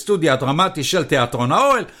לימודיו בסטודיו הדרמטי של תיאטרון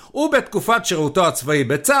האוהל, ובתקופת שירותו הצבאי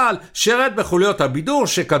בצה"ל שירת בחוליות הבידור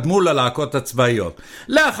שקדמו ללהקות הצבאיות.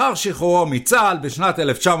 לאחר שחרורו מצה"ל בשנת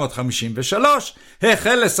 1953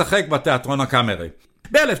 החל לשחק בתיאטרון הקאמרי.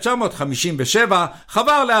 ב-1957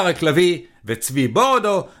 חבר לאריק לוי וצבי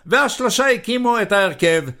בורדו, והשלושה הקימו את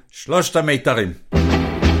ההרכב שלושת המיתרים.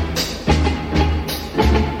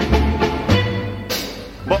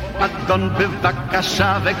 בוא אדון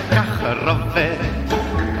בבקשה וכך רובה,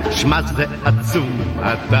 שמע זה עצום,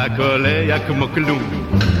 אתה קולע כמו כלום.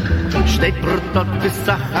 שתי פרוטות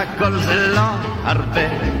בסך הכל זה לא הרבה,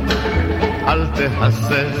 אל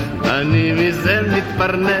תהסס, אני מזה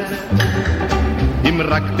מתפרנס. אם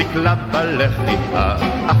רק תקלע בלחי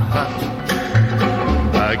האחת,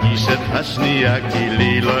 תגיש את השנייה כי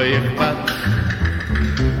לי לא אכפת.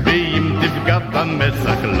 ואם תפגע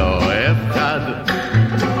במצח לא אחד,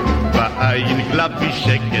 בעין גלבי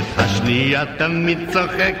שקט, השנייה תמיד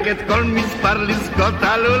צוחקת. כל מספר לזכות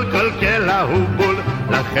עלול, כל קלע הוא בול,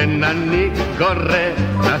 לכן אני קורא,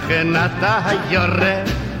 לכן אתה היורה.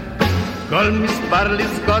 כל מספר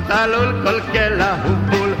לזכות עלול, כל קלע הוא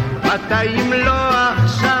בול, אם לא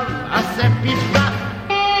עכשיו עשה פיפה.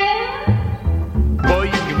 בואי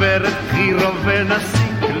גברת חירו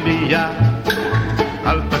ונסיק ליה,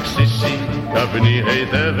 אל תחשישי, כבני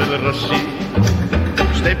היטב אל ראשי.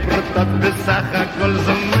 שתי פרוטות בסך הכל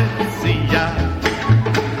זו מציע,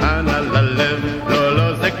 אנא ללב,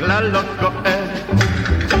 לא זה כלל לא כואב,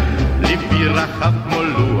 ליבי רחב כמו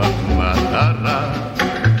לוח מטרה,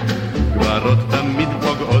 גברות תמיד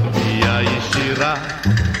פוגעות בי הישירה,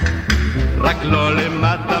 רק לא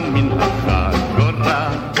למטה מן החגורה,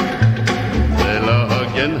 זה לא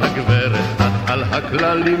הוגן הגברת, את על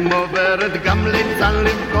הכללים עוברת, גם ליצן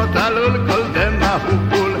לבכות עלול כל דמה הוא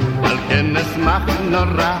בול, על כן אשמח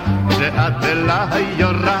נורא, שאת אליי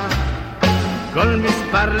יורה, כל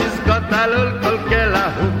מספר לזכות עלול כל קלע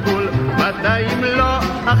הוא בול, מתי אם לא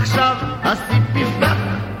עכשיו עשיתי פח,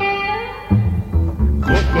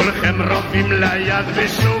 וכולכם רובים ליד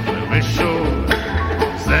ושוב ושוב,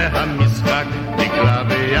 זה המשחק, נקלע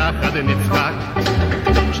ביחד נצחק,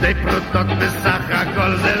 שתי פרוטות בסך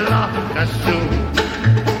הכל זה לא חשוב,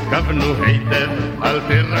 כוונו היטב, אל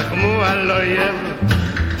תרחמו על אויב,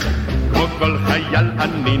 כמו כל חייל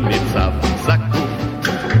אני ניצב זקוף,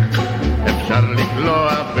 אפשר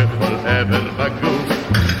לקלוע בכל עבר בגוף,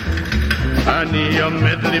 אני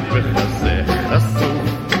עומד לי בחזה חשוף,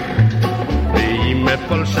 ואם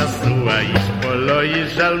אפול שסוע איש פה לא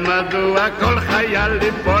ישאל מדוע, כל חייל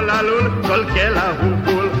ליפול עלול, כל קלע הוא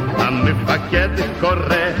בול, המפקד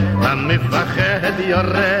קורא, המפחד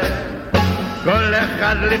יורה, כל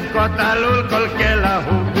אחד לבכות עלול, כל קלע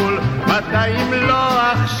הוא בול, מתי אם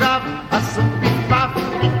לא עכשיו עשו פיפף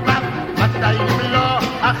פיפף, מתי אם לא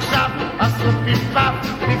עכשיו עשו פיפף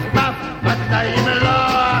פיפף, מתי אם לא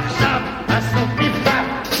עכשיו עשו פיפף.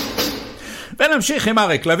 ונמשיך עם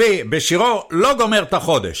אריק לוי בשירו לא גומר את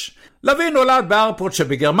החודש. לוי נולד בארפורט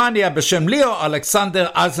שבגרמניה בשם ליאו אלכסנדר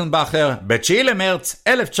אייזנבכר ב-9 למרץ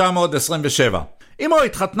 1927. אמו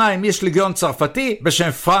התחתנה עם איש ליגיון צרפתי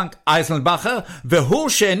בשם פרנק אייזנבכר, והוא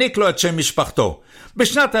שהעניק לו את שם משפחתו.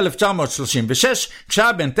 בשנת 1936,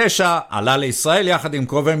 כשהיה בן 9, עלה לישראל יחד עם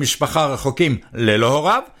קרובי משפחה רחוקים ללא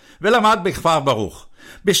הוריו, ולמד בכפר ברוך.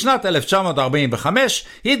 בשנת 1945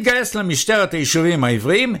 התגייס למשטרת היישובים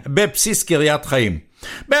העבריים בבסיס קריית חיים.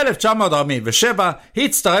 ב-1947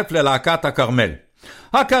 הצטרף ללהקת הכרמל.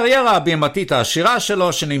 הקריירה הבימתית העשירה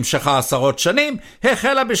שלו, שנמשכה עשרות שנים,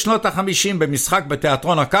 החלה בשנות ה-50 במשחק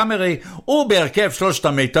בתיאטרון הקאמרי ובהרכב שלושת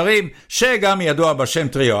המיתרים, שגם ידוע בשם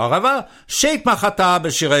טריו ערבה, שהתמחתה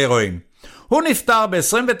בשירי רועים. הוא נפטר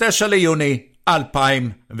ב-29 ליוני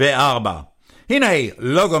 2004. הנה היא,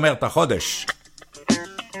 לא גומר את החודש.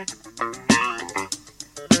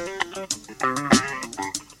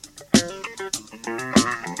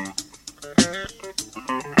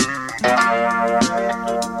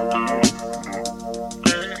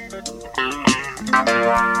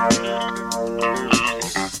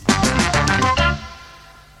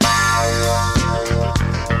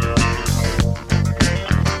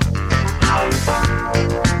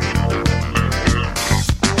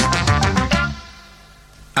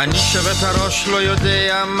 אני שבת הראש לא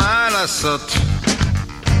יודע מה לעשות,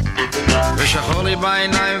 ושחור לי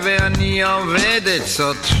בעיניים ואני עובד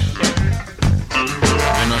עצות,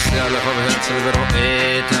 ונוסע לחוב הרצל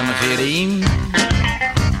ורואה את המחירים,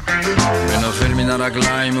 ונופל מן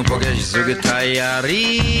הרגליים ופוגש זוג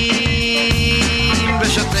תיירים,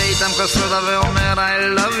 ושותה איתם כוסודה ואומר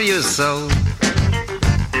I love you so,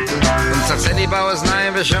 ומצחצה לי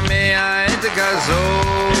באוזניים ושומע את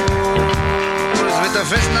גזוז,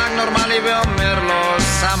 ותופס נהג נורמלי ואומר לו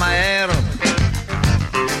סע מהר,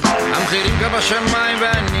 המחירים כבר בשמיים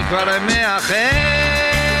ואני כבר מאחר,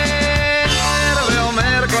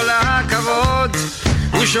 ואומר כל הכבוד,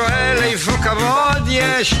 הוא שואל איפה כבוד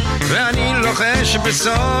יש, ואני לוחש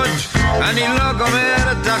בסוד, אני לא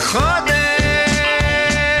גומר את החודש,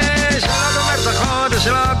 לא גומר את החודש,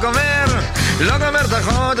 לא גומר, לא גומר את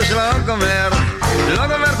החודש, לא גומר, לא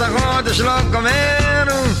גומר את החודש, לא גומר,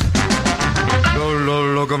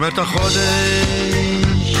 לא גומר את החודש.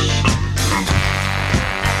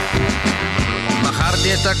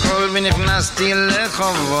 מכרתי את הכל ונכנסתי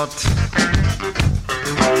לחובות,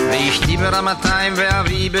 ואשתי ברמתיים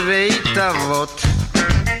ואבי בבית אבות,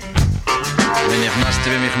 ונכנסתי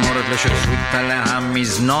במכמורת לשותפות על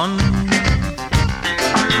המזנון,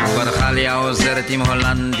 וברכה לי העוזרת עם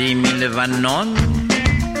הולנדי מלבנון,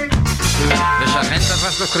 ושכן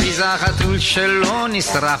תפס לו קריזה החתול שלו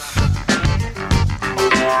נשרף,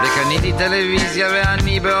 וקניתי טלוויזיה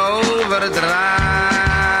ואני באוברדרפט,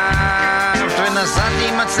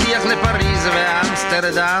 ונסעתי מצליח לפריז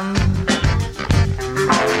ואמסטרדם,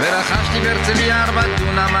 ורכשתי בהרצליה 4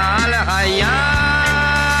 דונם על הים,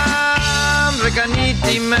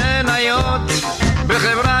 וקניתי מניות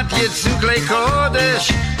בחברת ייצוא כלי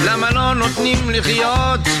קודש, למה לא נותנים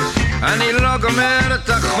לחיות, אני לא גומר את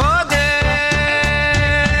החודש,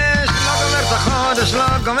 לא גומר את החודש,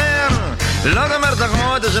 לא גומר, לא גומר את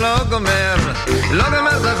החודש, לא גומר, לא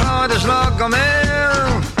גומר את החודש, לא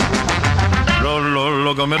גומר,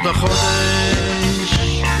 לא גומר את החודש.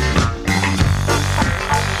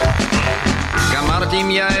 גמרתי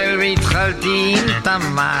עם יעל והתחלתי עם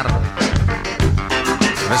תמר,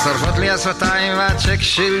 ושורפות לי השפתיים והצ'ק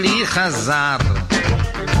שלי חזר,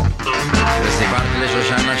 וסיפרתי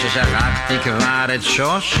לשושנה ששכחתי כבר את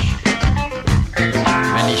שוש,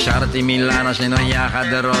 ונשארתי מילנה שנינו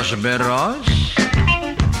יחד ראש בראש.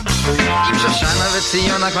 עם שושנה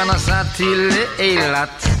וציונה כבר נסעתי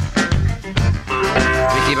לאילת,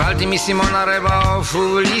 וקיבלתי מסימון הרבה עוף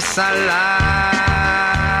לי סלט,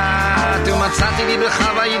 ומצאתי לי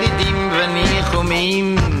בחווה ידידים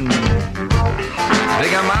וניחומים,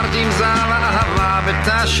 וגמרתי עם זהב אהבה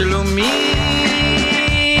בתשלומים.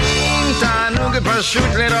 תענוג פשוט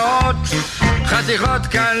לראות, חתיכות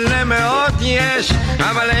כאלה מאוד יש,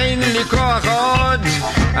 אבל אין לי כוח עוד,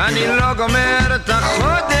 אני לא גומר את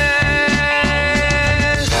החודש,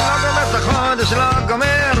 לא גומר את החודש, לא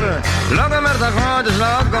גומר, לא גומר את החודש,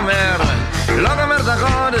 לא גומר, לא גומר את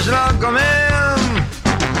החודש, לא גומר,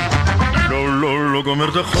 לא גומר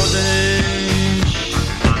את החודש,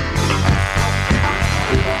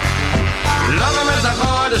 לא גומר את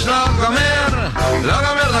החודש, לא גומר, לא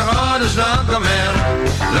גומר את החודש, לא גומר,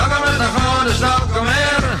 לא גומר את החודש, לא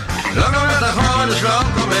גומר, לא גומר את החודש, לא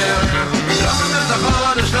גומר, לא גומר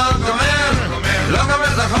את החודש, לא גומר, לא גומר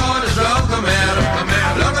את החודש, לא גומר,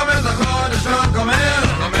 לא גומר את החודש, לא גומר,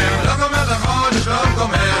 לא גומר את החודש, לא גומר, לא גומר את החודש, לא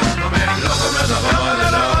גומר,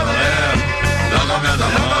 לא גומר את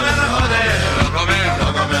החודש, לא גומר,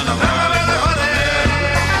 לא גומר את החודש,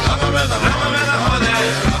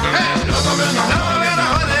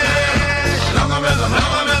 לא גומר, לא גומר את החודש,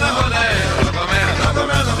 לא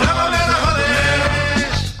גומר את החודש,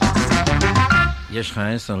 יש לך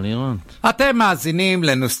 10 לירות? אתם מאזינים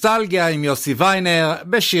לנוסטלגיה עם יוסי ויינר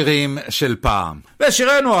בשירים של פעם.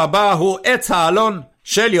 ושירנו הבא הוא עץ האלון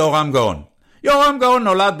של יורם גאון. יורם גאון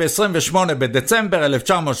נולד ב-28 בדצמבר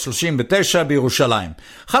 1939 בירושלים.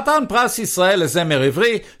 חתן פרס ישראל לזמר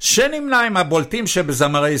עברי, שנמנה עם הבולטים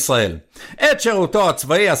שבזמרי ישראל. את שירותו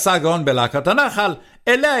הצבאי עשה גאון בלהקת הנחל,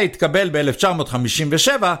 אליה התקבל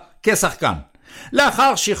ב-1957 כשחקן.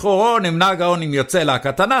 לאחר שחרורו נמנה גאון עם יוצא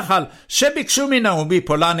להקת הנחל, שביקשו מנעמי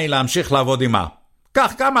פולני להמשיך לעבוד עמה.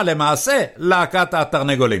 כך קמה למעשה להקת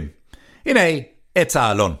התרנגולים. הנה עץ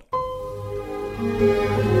האלון.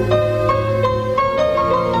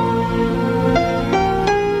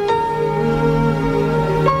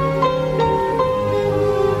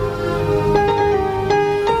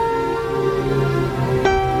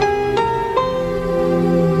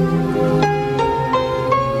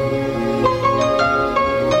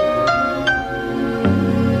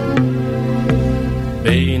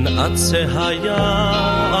 בין עצי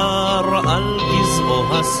היער על גזעו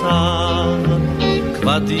הסר,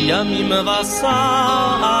 כבד ימים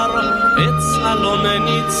וסער, עץ אלון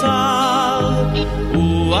ניצר.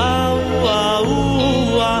 וואה וואה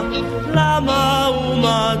וואה, למה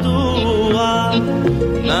ומדוע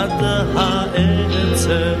נד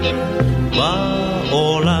העצב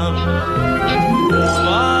בעולם?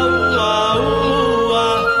 וואה וואה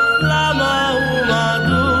וואה, למה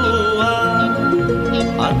ומדוע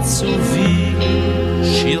עצובים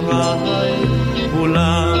שיריי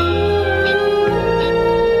כולם?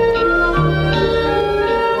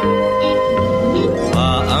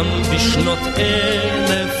 פעם בשנות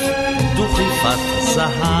 1000 דוכיפת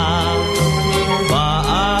זהב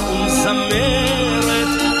באה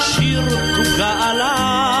ומזמרת שיר תוגעלה.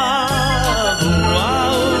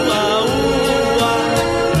 וואו וואו וואו,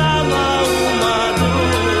 למה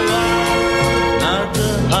ומדוע נד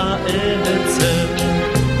העצב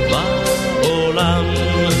בעולם?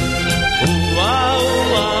 וואו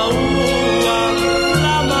וואו וואו,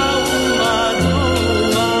 למה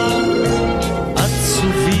ומדוע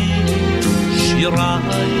עצובים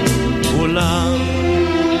שיריי כולם?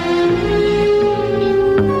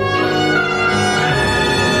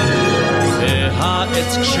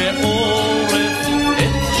 והעץ כשעורף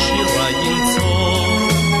את שיריי ינצור,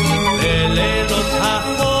 ללילות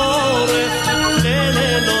החורף,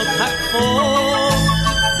 ללילות הכפור.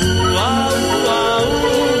 וואו וואו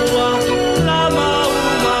וואו, למה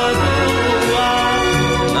ומדוע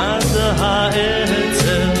נד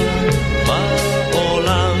העצב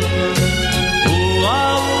בעולם?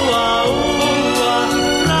 וואו וואו וואו,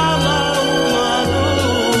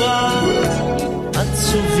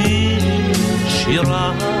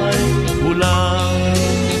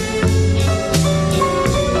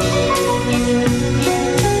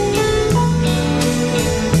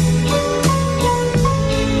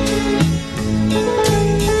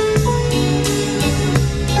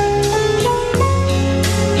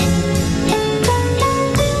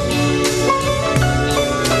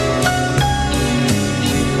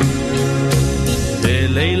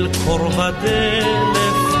 חור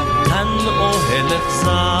ודלף, כאן אוהל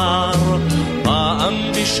אכזר, פעם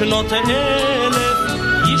בשנות 1000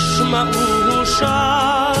 ישמעו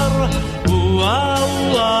שר, וואו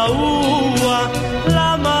וואו וואו,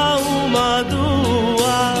 למה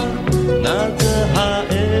ומדוע נד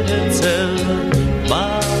האצל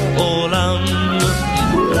בעולם,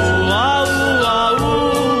 וואו וואו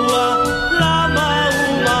וואו, למה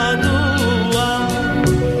ומדוע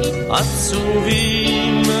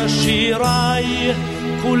עצובים שיריי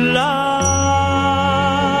כולם.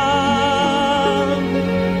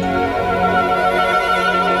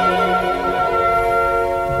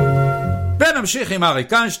 ונמשיך עם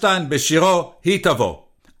אריק איינשטיין בשירו "היא תבוא".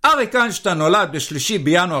 אריק איינשטיין נולד ב3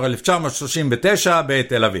 בינואר 1939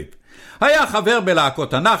 בתל אביב. היה חבר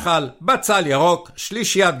בלהקות הנחל, בצל ירוק,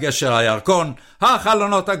 שלישיית גשר הירקון,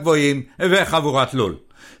 החלונות הגבוהים וחבורת לול.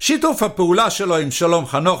 שיתוף הפעולה שלו עם שלום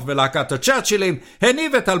חנוך ולהקת הצ'רצ'ילים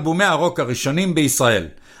הניב את אלבומי הרוק הראשונים בישראל.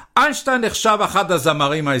 איינשטיין נחשב אחד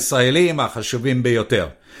הזמרים הישראלים החשובים ביותר.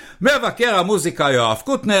 מבקר המוזיקה יואב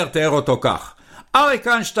קוטנר תיאר אותו כך: אריק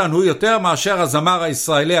איינשטיין הוא יותר מאשר הזמר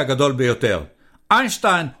הישראלי הגדול ביותר.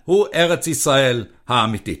 איינשטיין הוא ארץ ישראל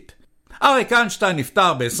האמיתית. אריק איינשטיין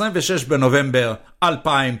נפטר ב-26 בנובמבר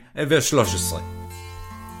 2013.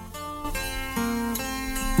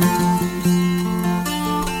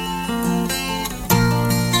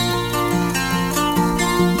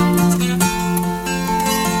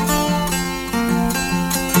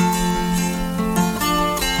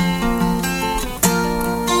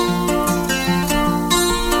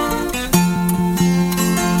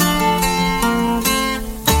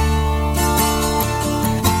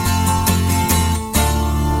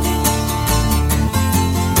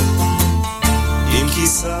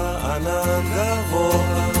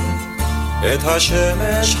 את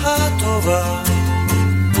השמש הטובה,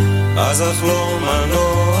 אז אך לא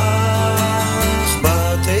מנוח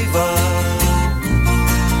בתיבה.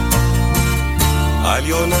 על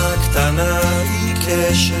יונה קטנה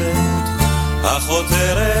עיקשת,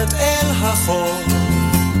 החותרת אל החור,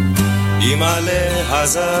 עם עליה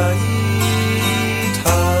זית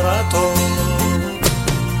הרטון.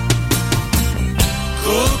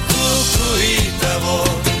 קוקו היא תבוא,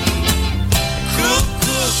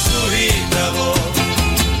 היא תבוא,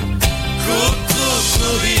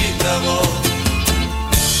 קוקו היא תבוא,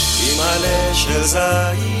 עם עלה של זית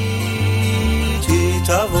היא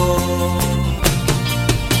תבוא.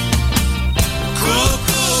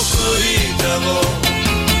 קוקו היא תבוא,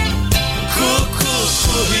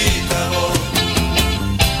 קוקו היא תבוא,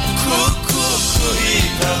 קוקו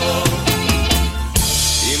היא תבוא,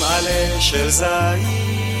 עם עלה של זית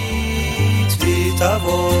היא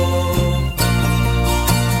תבוא.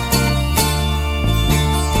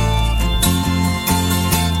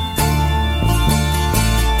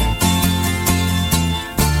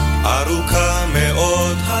 ארוכה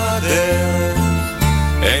מאוד הדרך,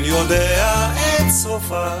 אין יודע את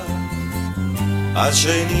סופה, אז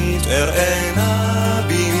שנית אראנה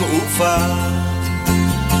במעופה.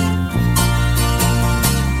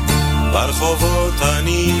 ברחובות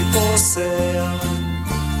אני פוסע,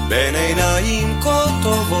 בין עיניים כה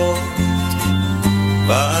טובות,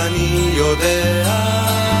 ואני יודע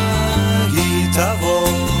היא תבוא.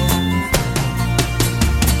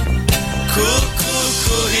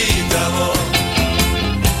 קוקו היא תבוא,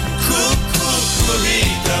 קוקו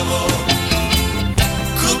היא תבוא,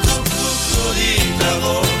 קוקו היא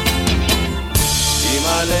תבוא, עם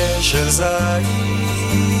עלה של זית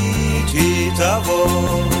היא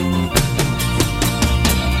תבוא.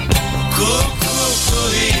 קוקו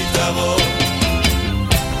היא תבוא,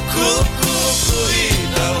 קוקו היא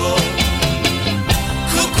תבוא,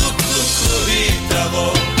 קוקו היא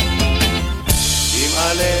תבוא, עם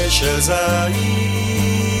עלה של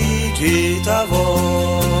זית היא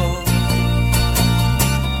תבוא,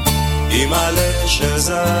 עם עלה של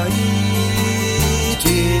זית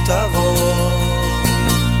היא תבוא.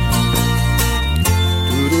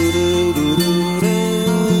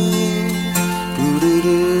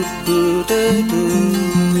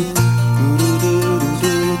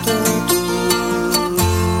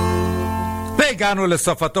 והגענו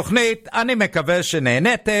לסוף התוכנית, אני מקווה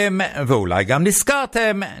שנהנתם ואולי גם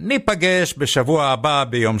נזכרתם. ניפגש בשבוע הבא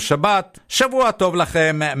ביום שבת. שבוע טוב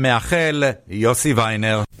לכם, מאחל יוסי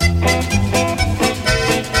ויינר.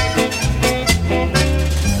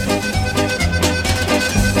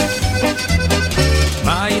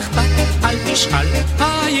 מה אכפת? אל תשאל,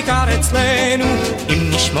 העיקר אצלנו,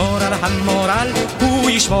 אם נשמור על המורל, הוא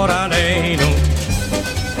ישמור עלינו.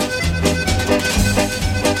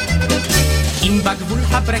 אם בגבול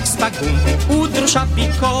הברקס פגום ודרושה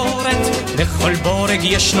ביקורת, לכל בורג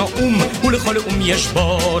יש נאום ולכל אום יש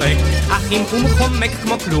בורג, אך אם אום חומק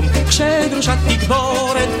כמו כלום כשדרושה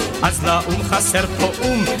תגבורת, אז לאום חסר פה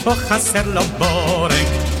אום או חסר לו בורג.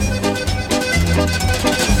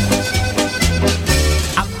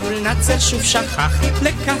 נצר שוב שכח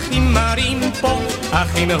לקחים מרים פה,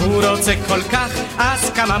 אך אם הוא רוצה כל כך אז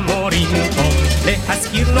כמה מורים פה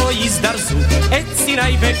להזכיר לו יזדרזו את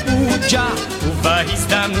סיני ואוג'ה,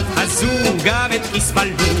 ובהזדמנות הזו גם את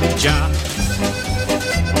חיספלוג'ה.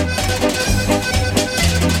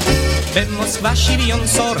 במוסקבה שוויון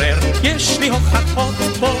שורר, יש לי הוכחות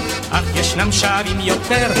פה, אך ישנם שווים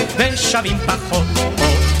יותר ושווים פחות פה,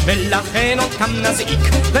 ולכן אותם נזעיק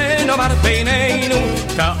ונאמר בינינו,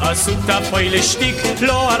 תעשו תפוי לשתיק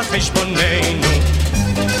לא על חשבוננו.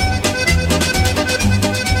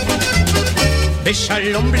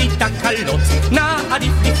 בשלום בלי תקלות, נא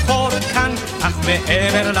עדיף לבחור כאן, אך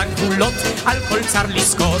מעבר לגבולות על כל צר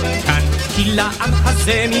לזכור כאן, כי לעם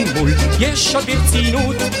הזה ממול יש עוד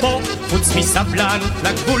ברצינות פה, חוץ מסבלנות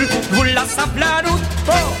לגבול, גבול לסבלנות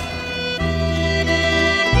פה.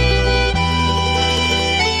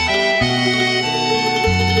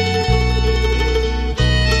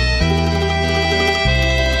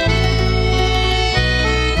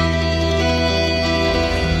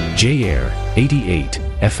 J-Air 88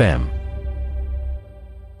 FM.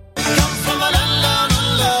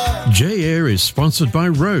 J-Air is sponsored by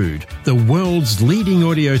Rode, the world's leading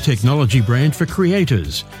audio technology brand for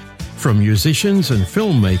creators. From musicians and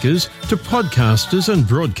filmmakers to podcasters and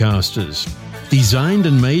broadcasters. Designed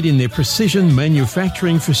and made in their precision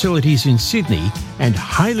manufacturing facilities in Sydney and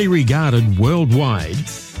highly regarded worldwide,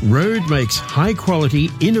 Rode makes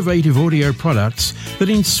high-quality, innovative audio products that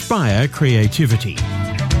inspire creativity.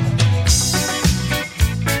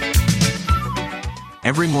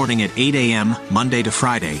 Every morning at 8 a.m., Monday to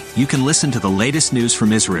Friday, you can listen to the latest news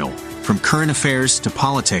from Israel, from current affairs to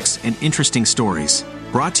politics and interesting stories.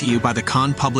 Brought to you by the Khan Public